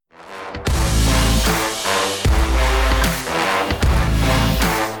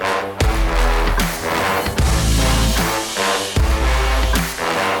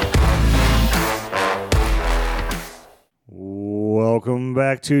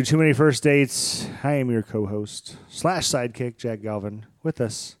back to Too Many First Dates. I am your co-host / sidekick, Jack Galvin. With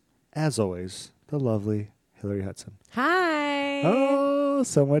us, as always, the lovely Hillary Hudson. Hi. Oh,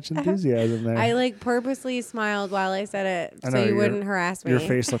 so much enthusiasm there. I purposely smiled while I said it so you wouldn't harass me. Your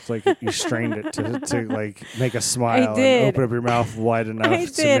face looked like you strained it to make a smile I did. and open up your mouth wide enough I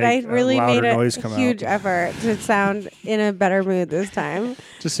to did. make I really a louder made noise a come huge out. effort to sound in a better mood this time.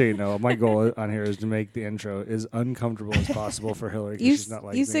 Just so you know, my goal on here is to make the intro as uncomfortable as possible for Hillary. She's not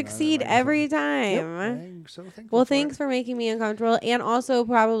like you succeed every time. Yep, I'm so thankful Well, for thanks it. for making me uncomfortable, and also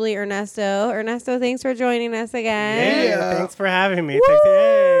probably Ernesto. Ernesto, thanks for joining us again. Yeah, thanks for having me. Thanks,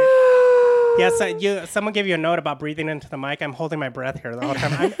 yay. Yes, someone gave you a note about breathing into the mic. I'm holding my breath here the whole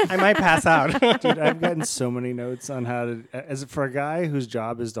time. I might pass out. Dude, I've gotten so many notes on how to, as for a guy whose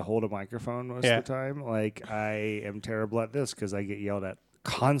job is to hold a microphone most of the time, I am terrible at this because I get yelled at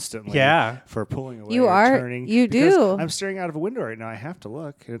constantly for pulling away or turning. You do. I'm staring out of a window right now. I have to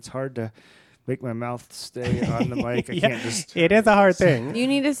look, and it's hard to make my mouth stay on the mic. I can't just... It is a hard thing. You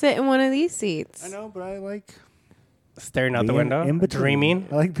need to sit in one of these seats. I know, but I like... Staring out the window, in between. dreaming.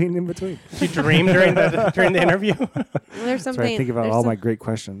 I like being in between. You dream during the interview. There's something. I think about all my great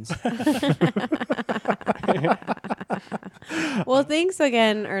questions. Well, thanks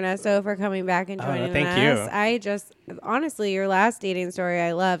again, Ernesto, for coming back and joining us. Thank you. Honestly, your last dating story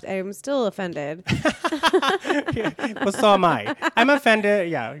I loved. I'm still offended. Well, so am I. I'm offended.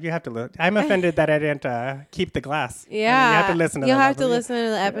 Yeah, you have to look. I'm offended that I didn't keep the glass. Yeah. You have to listen to You'll that have to listen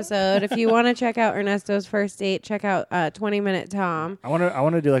to the episode. If you want to check out Ernesto's first date, check out 20-Minute Tom. I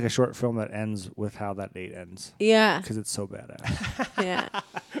want to do like a short film that ends with how that date ends. Yeah. Because it's so badass. Yeah.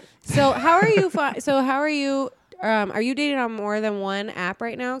 So how are you? Are you dating on more than one app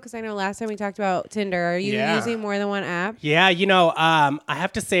right now? Because I know last time we talked about Tinder. Are you using more than one app? Yeah, I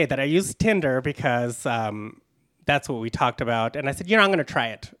have to say that I use Tinder because that's what we talked about. And I said, I'm going to try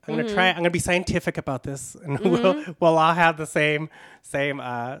it. I'm going to try it. I'm going to be scientific about this. And we'll all have the same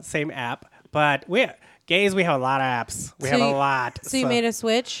app. But we have a lot of apps. We have a lot. So you made a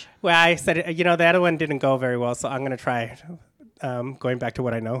switch? Well, I said, the other one didn't go very well. So I'm going to try it. Going back to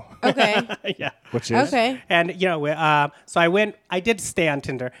what I know. Okay. Yeah. Which is? Okay. And, so I did stay on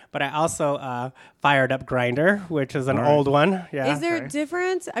Tinder, but I also fired up Grindr, which is an old one. Yeah. Is there a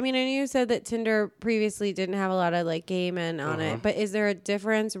difference? I mean, I know you said that Tinder previously didn't have a lot of gay men on it, but is there a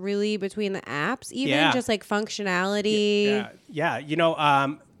difference really between the apps, even just functionality?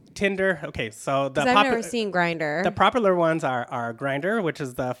 Yeah. Tinder. Okay. So I've never seen Grindr. The popular ones are Grindr, which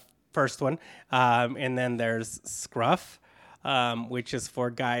is the first one. And then there's Scruff. Which is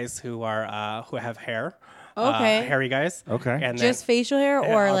for guys who have hair. Okay. Hairy guys. Okay. And just facial hair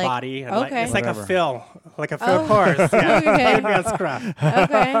or body. And okay. It's like a fill course. Yeah. Okay. It would be on Scruff.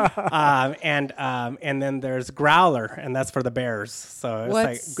 Okay. And then there's Growler, and that's for the bears. So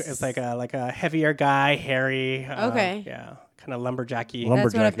it's like a heavier guy, hairy. Okay. Yeah. Kind of lumberjacky.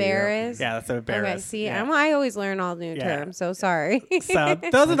 That's what a bear is? Yeah, that's what a bear is. Okay, see, yeah. I always learn all new terms, so sorry. So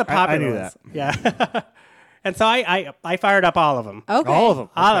those are the popular I knew ones. that. Yeah. And so I fired up all of them. Okay. All of them.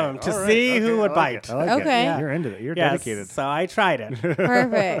 All of them to see who would bite. I like Okay. it. Yeah. You're into it. You're Yes, dedicated. So I tried it.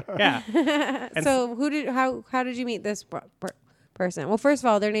 Perfect. Yeah. So how did you meet this person? Well, first of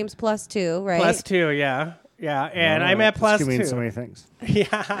all, their name's +2, right? +2, yeah. Yeah. And I met This could mean +2. so many things.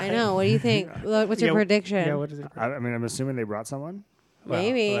 Yeah. I know. What do you think? What's your prediction? Yeah, what is it? I mean, I'm assuming they brought someone.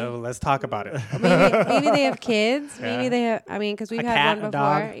 Maybe. Well, let's talk about it. maybe they have kids. Yeah. Maybe they have. I mean, because we've A had cat, one a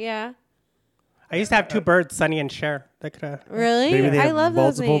before. dog. Yeah. I used to have 2 birds, Sunny and Cher. They could have. Really? Maybe they I have love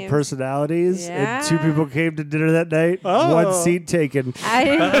those multiple names. personalities, Yeah. and 2 people came to dinner that night. Oh. 1 seat taken. I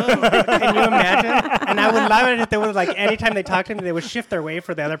didn't. Can you imagine? And I would love it if they would anytime they talked to me, they would shift their way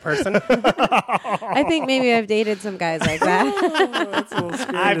for the other person. I think maybe I've dated some guys like that. That's a little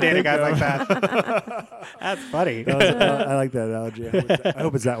scary I've to dated think guys of. like that. That's funny. I like that analogy. I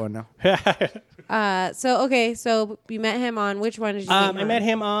hope it's that one now. So you met him on which one did you meet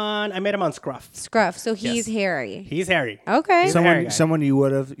him I on? met him on Scruff. Scruff. So he's Yes. hairy. He's hairy. Okay. So- hairy guy. Someone you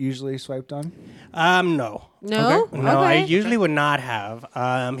would have usually swiped on? No. No? Okay. No, I Okay. usually would not have.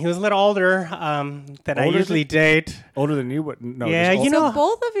 He was a little older than I Older usually date. Older than you? But no. Yeah, just you So know-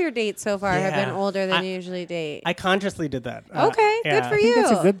 both of your dates so far have Yeah. been older than I- you usually date. I consciously did that. Okay, good for I you. think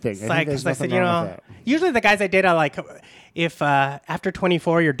that's a good thing. It's I like, think there's 'cause I nothing said, wrong with that. usually the guys I date are like, if after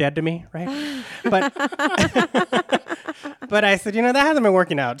 24 you're dead to me, right? But but I said, that hasn't been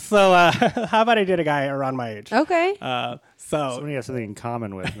working out. So how about I date a guy around my age? Okay. So when you have something in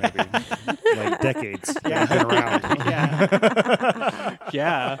common with, maybe like decades. Yeah, been around.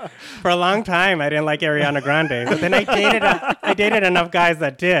 Yeah. For a long time, I didn't like Ariana Grande, but then I dated enough guys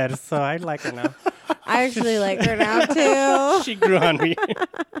that did, so I like her now. I actually like her now too. She grew on me.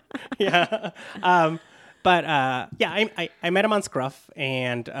 Yeah. But I met him on Scruff,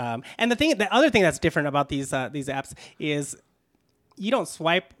 and the other thing that's different about these apps is you don't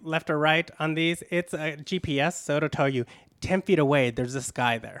swipe left or right on these. It's a GPS, so it'll tell you 10 feet away. There's this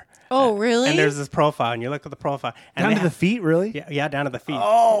guy there. Oh, really? And there's this profile, and you look at the profile. And down to the feet, really? Yeah, down to the feet.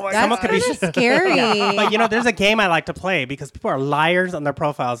 Oh, my God. That's kind of scary. But there's a game I like to play because people are liars on their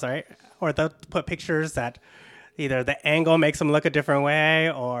profiles, right? Or they'll put pictures that either the angle makes them look a different way,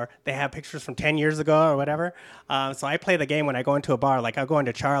 or they have pictures from 10 years ago or whatever. So I play the game when I go into a bar, like I'll go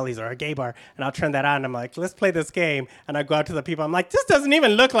into Charlie's or a gay bar, and I'll turn that on, and I'm like, let's play this game. And I go out to the people, I'm like, this doesn't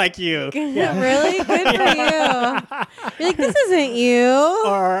even look like you. Yeah. Really? Good for you. You're like, this isn't you.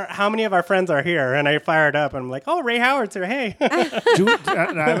 Or how many of our friends are here? And I fire it up, and I'm like, oh, Ray Howard's here. Hey.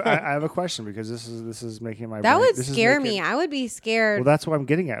 I have a question, because this is making my that brain, would scare me. I would be scared. Well, that's what I'm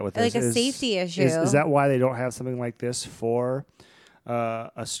getting at with this. Like a safety issue. Is that why they don't have something like this for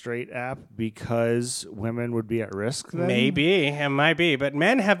a straight app? Because women would be at risk then? Maybe. It might be. But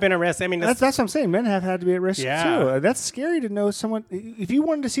men have been at risk. I mean, that's what I'm saying. Men have had to be at risk too. That's scary to know someone. If you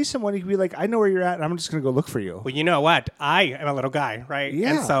wanted to see someone, you could be like, I know where you're at, and I'm just going to go look for you. Well, you know what? I am a little guy, right?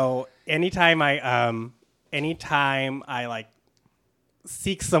 Yeah. And so anytime I like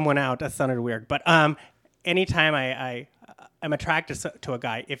seek someone out, that sounded weird, but anytime I'm attracted to a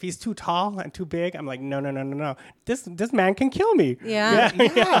guy, if he's too tall and too big, I'm like, no. This man can kill me. Yeah.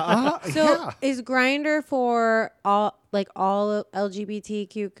 So is Grindr for all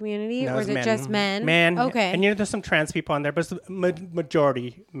LGBTQ community, or is it just men? Men. Okay. And there's some trans people on there, but it's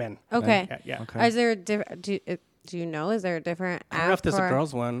majority men. Okay. Yeah. Okay. Is there do you know? Is there a different app? I don't know if there's a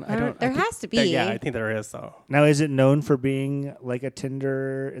girls one. There has to be. Yeah, I think there is. So now, is it known for being like a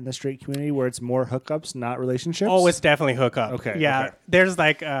Tinder in the straight community, where it's more hookups, not relationships? Oh, it's definitely hookup. Okay. Yeah. Okay. There's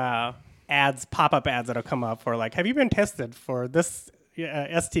like pop-up ads that'll come up for like, have you been tested for this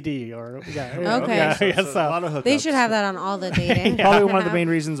STD or Okay. So a lot of hookups. They should have that on all the dating. Probably one of the main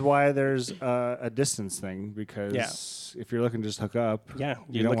reasons why there's a distance thing, because if you're looking to just hook up,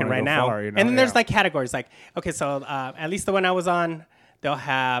 you're looking right now. Far, and then there's like categories, like, okay, so at least the one I was on, they'll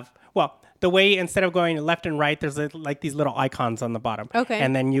have, the way instead of going left and right, there's like these little icons on the bottom. Okay.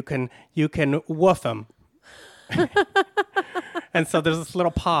 And then you can woof them. And so there's this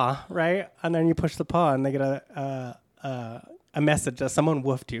little paw, right? And then you push the paw, and they get a message that someone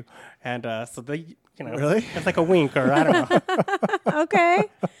woofed you, and so they, really, it's like a wink, or I don't know. Okay.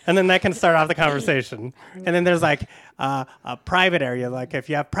 And then that can start off the conversation. And then there's like a private area, like if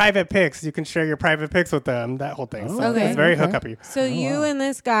you have private pics, you can share your private pics with them. That whole thing. So it's very hookup-y. So you and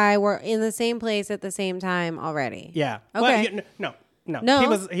this guy were in the same place at the same time already. Yeah. Okay. Well, no.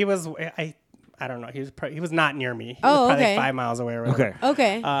 He was. I don't know. He was not near me. He was probably like 5 miles away or whatever.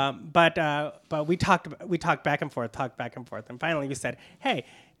 Okay. But we talked back and forth, and finally we said, hey,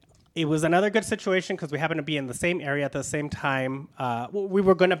 it was another good situation because we happened to be in the same area at the same time. We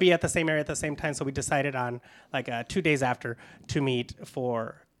were going to be at the same area at the same time, so we decided on like 2 days after to meet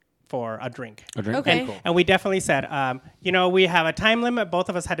for a drink. Okay. And we definitely said, we have a time limit. Both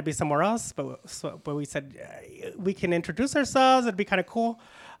of us had to be somewhere else, but we said we can introduce ourselves. It'd be kind of cool.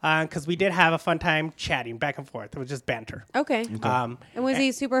 Because we did have a fun time chatting back and forth. It was just banter. Okay. And was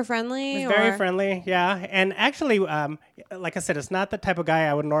he super friendly? He was very friendly, yeah. And actually, like I said, it's not the type of guy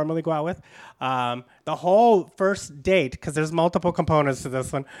I would normally go out with. The whole first date, because there's multiple components to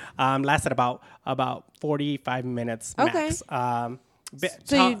this one, lasted about 45 minutes max. So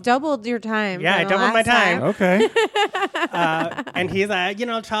you doubled your time. Yeah, I doubled my time. Okay. And he's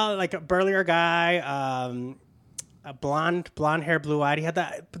like a burlier guy. A blonde hair, blue eyed. He had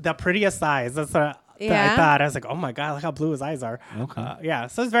the prettiest eyes. That's what I thought. I was like, oh my God, look how blue his eyes are. Okay.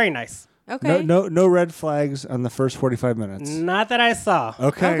 So it's very nice. Okay. No red flags on the first 45 minutes. Not that I saw.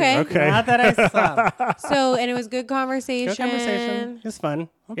 Okay. Not that I saw. So, and it was good conversation. Good conversation. It was fun.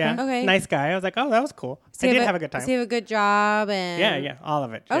 Okay. Yeah. Okay. Nice guy. I was like, oh, that was cool. So I did have a good time. Does he have a good job? And Yeah, all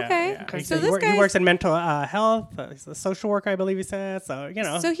of it. Okay. Yeah. So this guy he works in mental health. He's a social worker, I believe he said. So,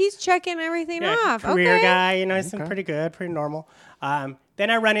 So he's checking everything off. Career okay. guy. He's pretty good, pretty normal. Then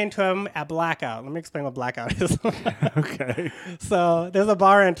I run into him at Blackout. Let me explain what Blackout is. Okay. So there's a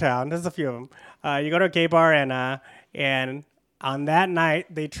bar in town. There's a few of them. You go to a gay bar, and on that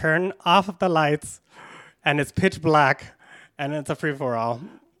night, they turn off the lights, and it's pitch black, and it's a free-for-all.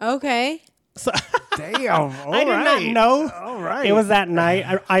 Okay. So Damn. I did not know. All right. It was that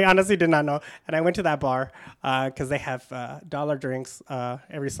night. I honestly did not know. And I went to that bar because they have dollar drinks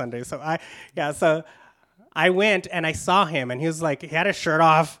every Sunday. So I went and I saw him, and he was like, he had his shirt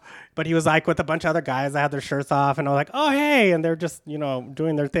off, but he was like with a bunch of other guys that had their shirts off, and I was like, oh, hey, and they're just,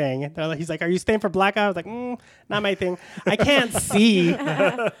 doing their thing. And he's like, are you staying for blackout? I was like, not my thing. I can't see.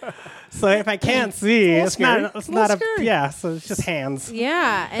 So if I can't see, it's not so it's just hands.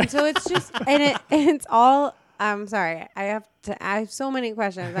 Yeah, and so it's just, and it's all, I'm sorry, I have so many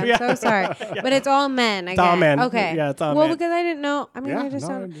questions. I'm so sorry. But it's all men, I guess. All men. Okay. Yeah, it's all men. Well, because I didn't know. I mean, I just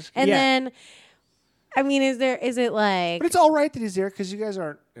don't. And then, I mean, is it like... But it's all right that he's there because you guys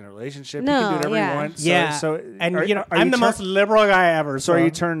aren't in a relationship. No, you can do whatever you want. So, and I'm the most liberal guy ever. So are you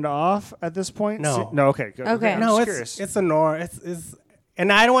turned off at this point? No. No, okay, good. Okay. No, it's a norm. It's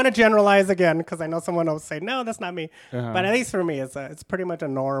and I don't want to generalize again because I know someone will say, no, that's not me. But at least for me, it's pretty much a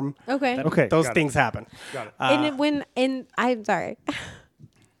norm. Okay. Those things happen. Got it. And I'm sorry.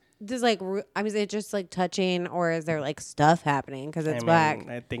 Does is it just like touching, or is there like stuff happening because it's black?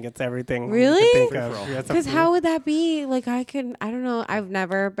 I think it's everything. Really? Because how would that be? Like I don't know. I've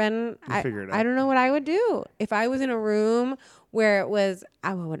never been. I don't know what I would do if I was in a room where it was.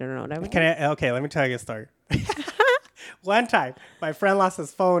 I wouldn't know what I would do. Okay, let me tell you a story. One time, my friend lost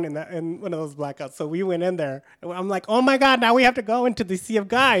his phone in one of those blackouts. So we went in there. And I'm like, oh, my God, now we have to go into the sea of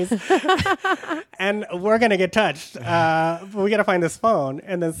guys. And we're going to get touched. But we got to find this phone.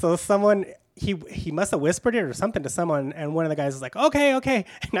 And then so someone... He must have whispered it or something to someone, and one of the guys was like, okay.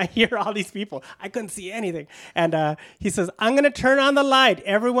 And I hear all these people. I couldn't see anything. And he says, I'm going to turn on the light.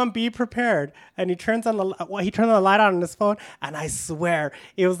 Everyone be prepared. And he turned on the light on his phone, and I swear,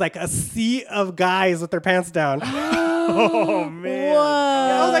 it was like a sea of guys with their pants down. Oh, man. Whoa.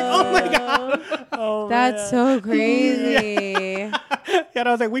 Yeah, I was like, oh, my God. Oh, that's so crazy. Yeah, and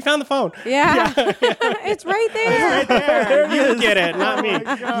I was like, we found the phone. Yeah. It's right there. It's right there. You get it, not me.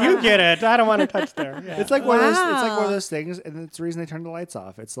 You get it. I don't want to touch there. Yeah. It's like one of those things, and it's the reason they turn the lights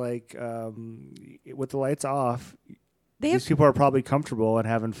off. It's like with the lights off, these people are probably comfortable and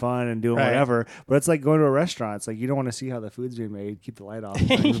having fun and doing whatever. But it's like going to a restaurant. It's like you don't want to see how the food's being made. Keep the light off.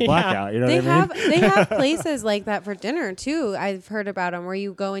 Blackout. You know what I mean? They have places like that for dinner too. I've heard about them where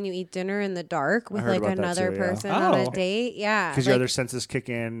you go and you eat dinner in the dark with like another person on a date. Yeah, because your other senses kick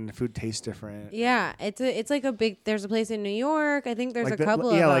in. The food tastes different. Yeah, it's like a big. There's a place in New York. I think there's a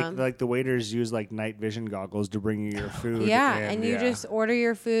couple of them. Yeah, like the waiters use like night vision goggles to bring you your food. Yeah, and you just order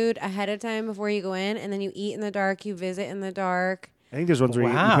your food ahead of time before you go in, and then you eat in the dark. You visit in the dark. I think there's ones where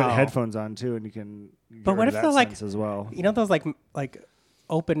you put headphones on too, and you can. But what if they're like as well? You know those like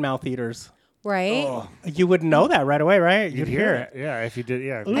open mouth eaters, right? Oh. You would know that right away, right? You'd hear it. Yeah, if you did.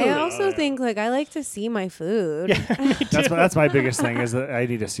 Yeah. I also think I like to see my food. Yeah, that's my biggest thing is that I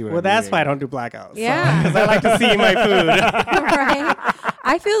need to see what. Well, that's why I don't do blackouts. Yeah, because I like to see my food. Right.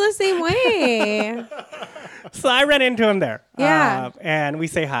 I feel the same way. So I ran into him there. Yeah, and we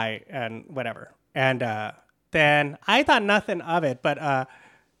say hi and whatever, and. Then I thought nothing of it, but I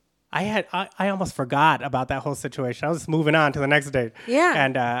almost forgot about that whole situation. I was moving on to the next date. Yeah.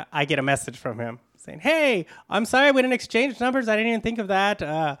 And I get a message from him saying, hey, I'm sorry we didn't exchange numbers. I didn't even think of that.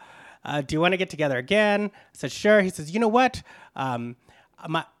 Do you want to get together again? I said, sure. He says, you know what? I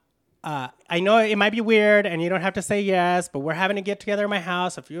know it might be weird and you don't have to say yes, but we're having to get together at my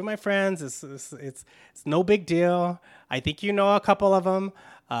house. A few of my friends. It's no big deal. I think you know a couple of them.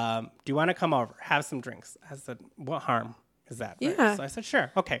 Do you want to come over, have some drinks? I said, what harm is that? Yeah. Right? So I said,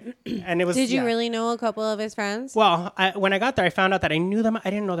 sure. Okay. And it was. Did you really know a couple of his friends? Well, when I got there, I found out that I knew them. I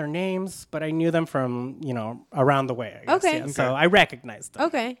didn't know their names, but I knew them from, around the way. I guess. Okay. Yeah. So I recognized them.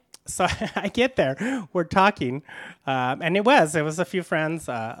 Okay. So I get there, we're talking, and it was a few friends.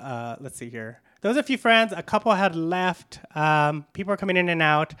 Let's see here. There was a few friends. A couple had left. People were coming in and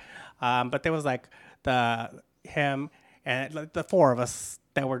out, but there was like him and like the four of us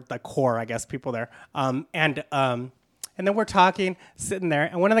that were the core, I guess, people there. And then we're talking, sitting there,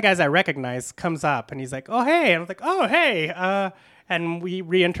 and one of the guys I recognize comes up, and he's like, "Oh hey," and I was like, "Oh hey," and we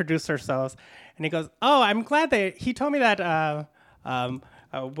reintroduce ourselves, and he goes, "Oh, I'm glad that he told me that."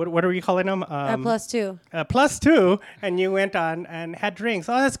 What are we calling them? +2. +2, and you went on and had drinks.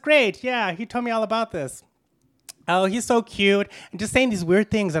 Oh, that's great. Yeah, he told me all about this. Oh, he's so cute, and just saying these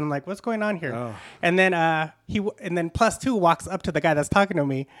weird things. And I'm like, what's going on here? Oh. And then then +2 walks up to the guy that's talking to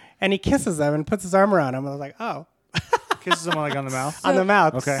me, and he kisses him and puts his arm around him. I was like, oh, kisses him like on the mouth. On the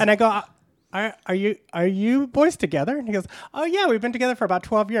mouth. Okay. And I go, are you boys together? And he goes, oh yeah, we've been together for about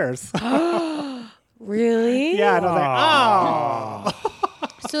 12 years. Really? Yeah. And I was like, oh.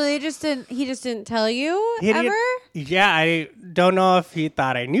 So he just didn't tell you ever? Yeah, I don't know if he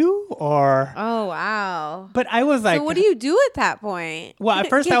thought I knew or oh wow. But I was like, so what do you do at that point? Well, at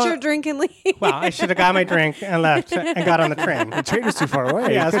first get your drink and leave. Well, I should have got my drink and left and got on the train. The train is too far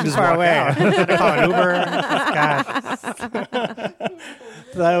away. Yeah, it's too far away. I had to call an Uber. Gosh.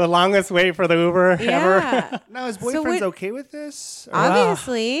 The longest wait for the Uber ever. Now, his boyfriend's okay with this?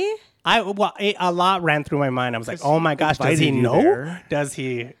 Obviously. A lot ran through my mind. I was like, oh my gosh, does he know? There? Does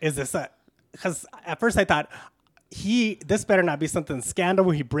he? Is this a? Because at first I thought this better not be something scandal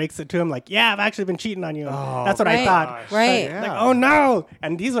where he breaks it to him like, yeah, I've actually been cheating on you. Oh, that's what I thought. Right. Like, oh no.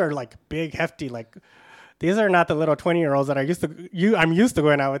 And these are like big, hefty, like these are not the little 20-year-olds that I'm used to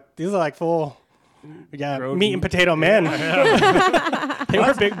going out with. These are like full. Yeah, meat and potato men. They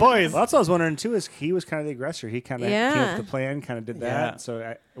were big boys. Well, that's what I was wondering too. Is he was kind of the aggressor? He kind of came up with the plan, kind of did that. Yeah.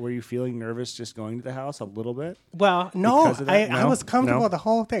 So, were you feeling nervous just going to the house a little bit? Well, no, I was comfortable the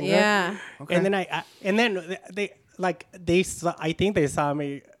whole thing. Yeah. Right? Okay. And then I think they saw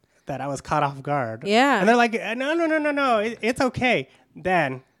me that I was caught off guard. Yeah. And they're like, no, it's okay.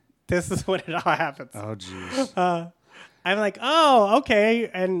 Then this is when it all happens. Oh, jeez. I'm like, oh, okay.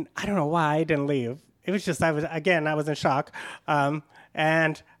 And I don't know why I didn't leave. It was just, I was in shock.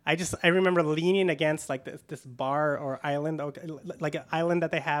 And I remember leaning against like this bar or island, like an island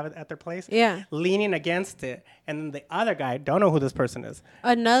that they have at their place. Yeah. Leaning against it. And then the other guy, don't know who this person is.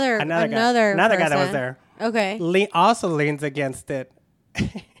 Another guy that was there. Okay. Also leans against it.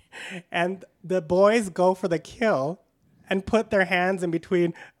 And the boys go for the kill and put their hands in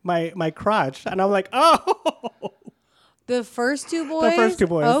between my crotch. And I'm like, oh. The first two boys? The first two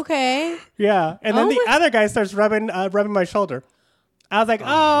boys. Okay. Yeah. And then the other guy starts rubbing my shoulder. I was like,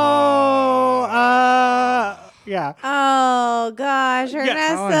 yeah. Oh, gosh,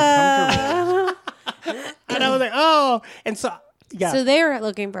 Ernesto. And I was like, oh. And so, yeah. So they were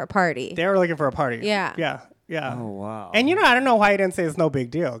looking for a party. They were looking for a party. Yeah. Yeah. Yeah. Oh, wow. And I don't know why he didn't say it's no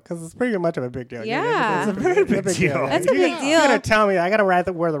big deal, because it's pretty much of a big deal. Yeah. It's a very big deal. That's a big deal. You're going to tell me I got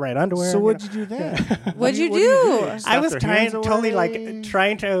to wear the right underwear. So what'd you do then? What'd you do? I was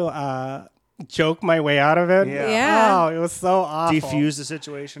trying to joke my way out of it. Yeah. Oh, it was so awful. Defuse the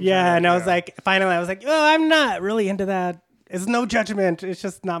situation. Yeah. And I was like, finally, oh, I'm not really into that. It's no judgment. It's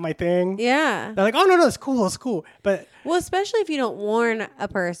just not my thing. Yeah. They're like, oh, no, it's cool. It's cool. But well, especially if you don't warn a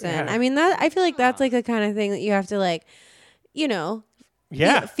person. Yeah. I mean, I feel like that's like the kind of thing that you have to like,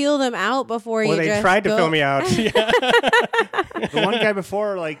 feel them out before you just they tried to feel me out. The one guy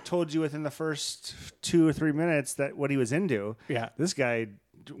before like told you within the first 2 or 3 minutes that what he was into. Yeah. This guy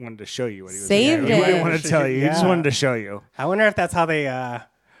wanted to show you what he was into. He didn't want to tell you. He just wanted to show you. I wonder if that's how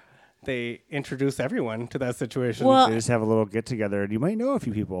they introduce everyone to that situation. Well, they just have a little get together, and you might know a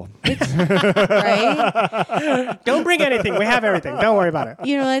few people. Right? Don't bring anything. We have everything. Don't worry about it.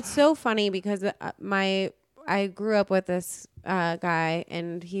 It's so funny because I grew up with this guy,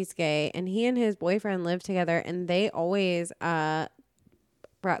 and he's gay, and he and his boyfriend lived together, and they always brought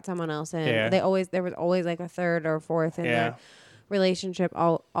someone else in. Yeah. There was always like a third or fourth in their relationship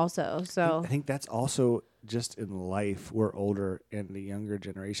also. So I think that's also just in life. We're older and the younger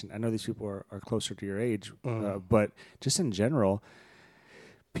generation. I know these people are closer to your age, but just in general,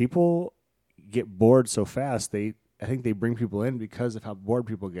 people get bored so fast. I think they bring people in because of how bored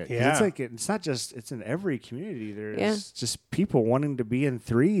people get. Yeah. It's not just, it's in every community. There's just people wanting to be in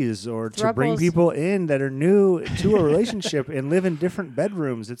threes or to bring people in that are new to a relationship and live in different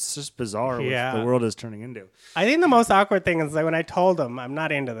bedrooms. It's just bizarre what the world is turning into. I think the most awkward thing is like when I told them I'm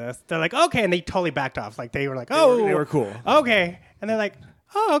not into this, they're like, okay. And they totally backed off. Like they were like, oh. They were cool. Okay. And they're like,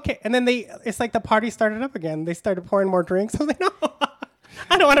 oh, okay. And then it's like the party started up again. They started pouring more drinks. I was like, no.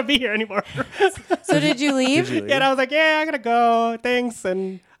 I don't want to be here anymore. So did you leave? Yeah, and I was like, yeah, I gotta go. Thanks.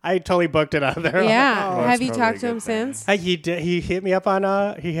 And I totally booked it out of there. Yeah. Like, have you talked to him since? He did. He hit me up on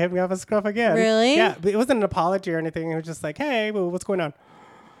his stuff again. Really? Yeah, but it wasn't an apology or anything. It was just like, hey, what's going on?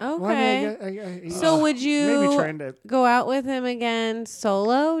 Okay. Well, so would you maybe trying to go out with him again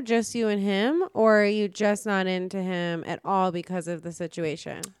solo, just you and him, or are you just not into him at all because of the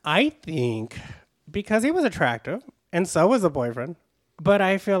situation? I think because he was attractive, and so was the boyfriend. But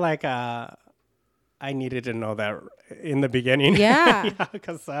I feel like I needed to know that in the beginning. Yeah.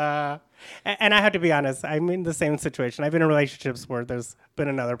 Because and I have to be honest, I'm in the same situation. I've been in relationships where there's been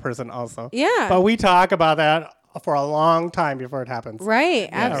another person also. Yeah. But we talk about that for a long time before it happens. Right.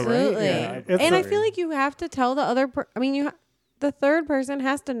 Absolutely. Right? Yeah. And I feel like you have to tell the other the third person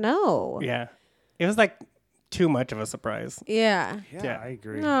has to know. Yeah. It was like too much of a surprise. Yeah. Yeah, I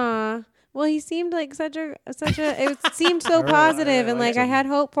agree. Aw. Well, he seemed like such a. It seemed so positive, and like I had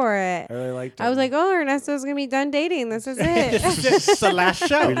hope for it. I really liked him. I was like, oh, Ernesto's gonna be done dating. This is it. This is the last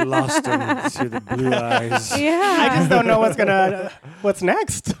show. We lost him to the blue eyes. Yeah. I just don't know what's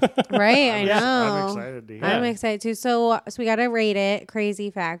next. Right, I know. I'm excited to hear. I'm excited too. So we gotta rate it.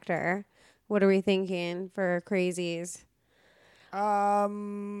 Crazy factor. What are we thinking for crazies?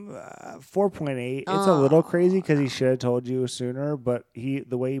 4.8. It's a little crazy because he should have told you sooner, but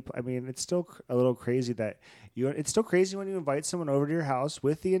it's still a little crazy that it's still crazy when you invite someone over to your house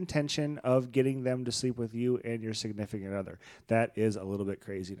with the intention of getting them to sleep with you and your significant other. That is a little bit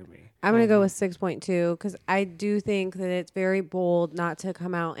crazy to me. I'm going to go with 6.2 because I do think that it's very bold not to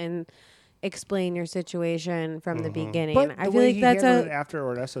come out and explain your situation from the beginning. But I feel like that's after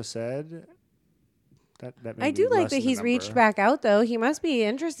Ernesto said. That I do like that he's reached back out, though. He must be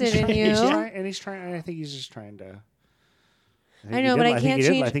interested in you. He's trying. I think he's just trying to. I know, but I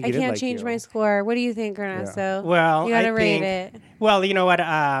can't change my score. What do you think, Ernesto? Yeah. Well, you gotta rate it. Well, you know what?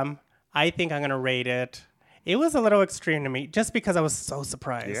 I think I'm gonna rate it. It was a little extreme to me, just because I was so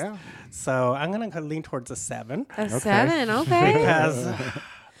surprised. Yeah. So I'm gonna lean towards a 7. A 7, okay. Because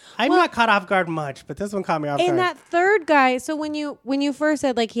I'm not caught off guard much, but this one caught me off guard. And that third guy, so when you first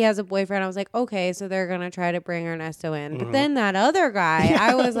said like he has a boyfriend, I was like, okay, so they're gonna try to bring Ernesto in. But then that other guy,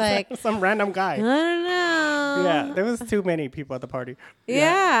 I was like, some random guy. I don't know. Yeah, there was too many people at the party.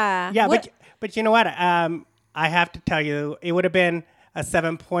 Yeah. Yeah, but you know what? I have to tell you, it would have been a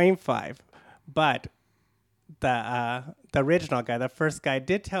 7.5, but the original guy, the first guy,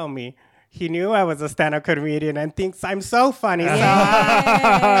 did tell me. He knew I was a stand-up comedian and thinks I'm so funny. So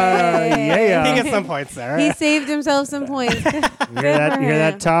yeah. He gets some points there. He saved himself some points. You hear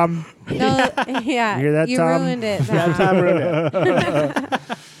that, Tom? No, yeah. You hear that, Tom? Ruined it, Tom. Yeah, Tom ruined it.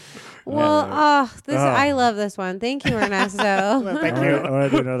 Well, I love this one. Thank you, Ernesto. Thank you. I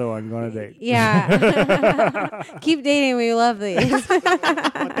want to do another one. Go on a date. Yeah. Keep dating. We love these. Well,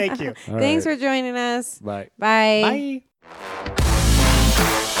 thank you. Thanks for joining us. Bye. Bye. Bye.